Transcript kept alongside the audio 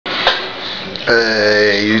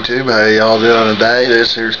Hey YouTube, how y'all doing today?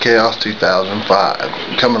 This here's Chaos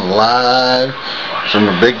 2005 coming live from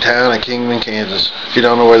the big town of Kingman, Kansas. If you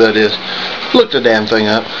don't know where that is, look the damn thing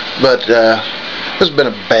up. But this has been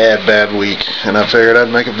a bad week, and I figured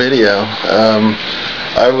I'd make a video.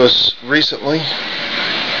 I was recently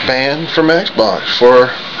banned from Xbox for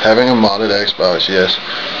having a modded Xbox. Yes,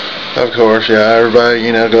 of course, yeah,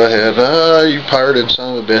 everybody, go ahead. You pirated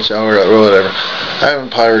son of a bitch, or whatever. I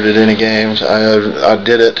haven't pirated any games. I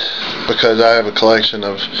did it because I have a collection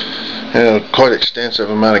of, quite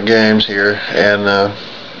extensive amount of games here, and,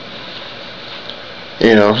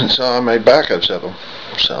 so I made backups of them.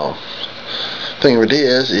 So, the thing of it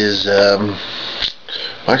is,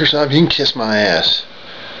 Microsoft, you can kiss my ass.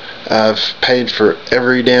 I've paid for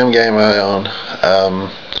every damn game I own.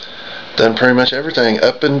 Done pretty much everything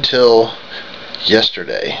up until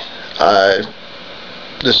yesterday. I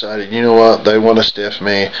decided, you know what, they want to stiff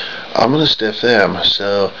me, I'm going to stiff them.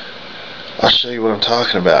 So I'll show you what I'm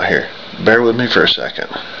talking about here. Bear with me for a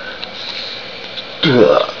second.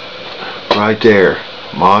 Right there,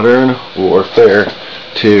 Modern Warfare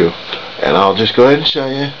 2. And I'll just go ahead and show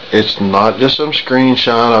you. It's not just some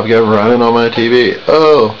screenshot I've got running on my TV.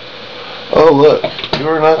 Oh look, you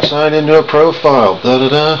are not signed into a profile.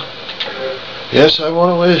 Yes, I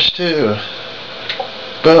want to wish too.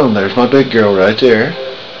 Boom, there's my big girl right there.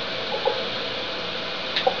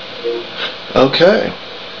 Okay,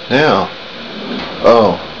 now,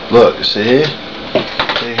 look, see,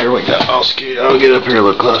 here we go. I'll get up here a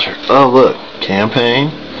little closer. Oh, look,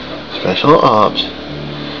 campaign, special ops,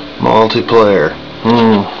 multiplayer.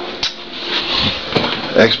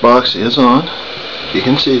 Xbox is on. You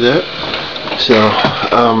can see that. So,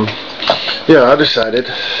 yeah, I decided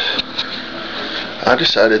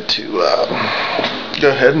to go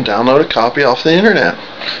ahead and download a copy off the internet,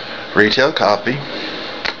 retail copy.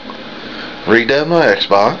 Redone my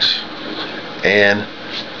Xbox, and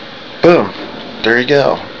boom, there you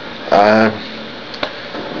go. I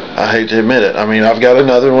hate to admit it. I mean, I've got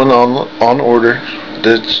another one on order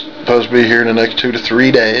that's supposed to be here in the next 2 to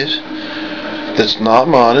 3 days. That's not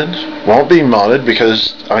modded. Won't be modded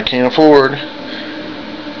because I can't afford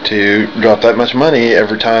to drop that much money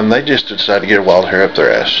every time they just decide to get a wild hair up their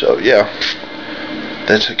ass. So yeah,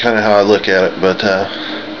 that's kind of how I look at it. But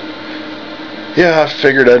yeah, I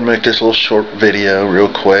figured I'd make this little short video real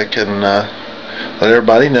quick and let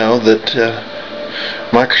everybody know that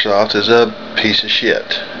Microsoft is a piece of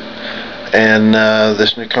shit. And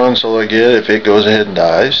this new console I get, if it goes ahead and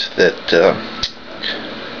dies, that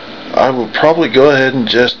I will probably go ahead and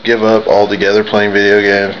just give up altogether playing video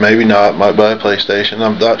games. Maybe not, might buy a PlayStation,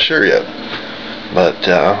 I'm not sure yet. But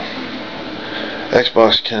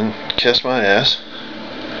Xbox can kiss my ass.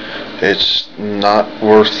 It's not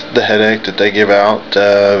worth the headache that they give out.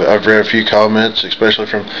 I've read a few comments, especially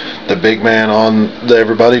from the big man on the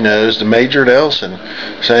Everybody Knows, the Major Nelson,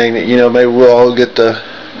 saying that, maybe we'll all get the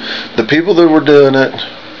people that were doing it,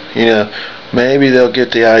 maybe they'll get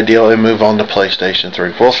the idea and move on to PlayStation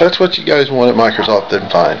 3. Well, if that's what you guys want at Microsoft, then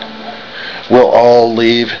fine. We'll all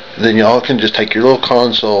leave. Then y'all can just take your little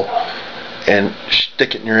console and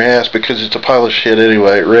stick it in your ass because it's a pile of shit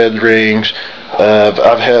anyway. Red rings.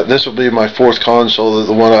 This will be my 4th console,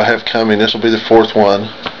 the one I have coming. This will be the 4th one.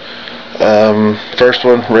 First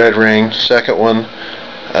one, red ring. Second one,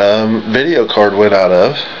 video card went out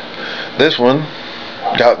of. This one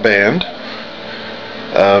got banned.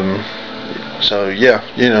 So yeah,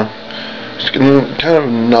 it's kind of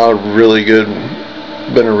not really good.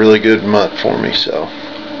 Been a really good month for me. So,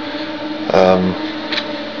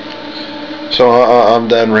 I'm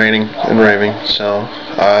done ranting and raving. So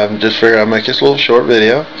I just figured I'd make this little short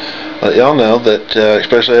video, let y'all know that,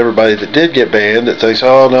 especially everybody that did get banned, that thinks,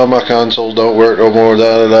 oh no, my consoles don't work no more,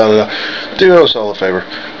 do us all a favor.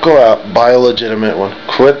 Go out, buy a legitimate one.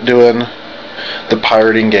 Quit doing the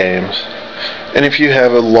pirating games. And if you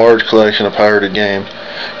have a large collection of pirated games,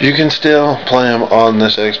 you can still play them on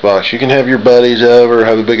this Xbox. You can have your buddies over,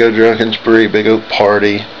 have a big old drunken spree, big old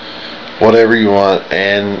party, whatever you want,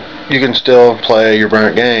 and you can still play your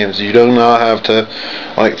burnt games. You do not have to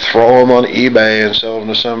throw them on eBay and sell them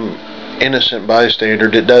to some innocent bystander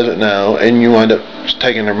that doesn't know, and you wind up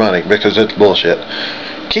taking their money because it's bullshit.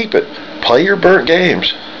 Keep it. Play your burnt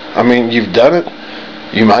games. I mean, you've done it.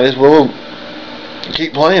 You might as well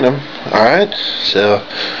keep playing them. Alright? So,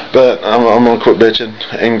 but I'm gonna quit bitching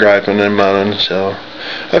and griping and moaning. So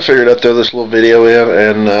I figured I'd throw this little video in,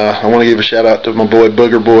 and I want to give a shout out to my boy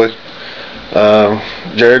Booger Boy.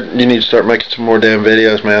 Jared, you need to start making some more damn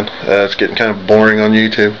videos, man. It's getting kind of boring on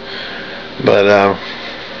YouTube. But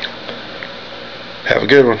have a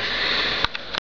good one.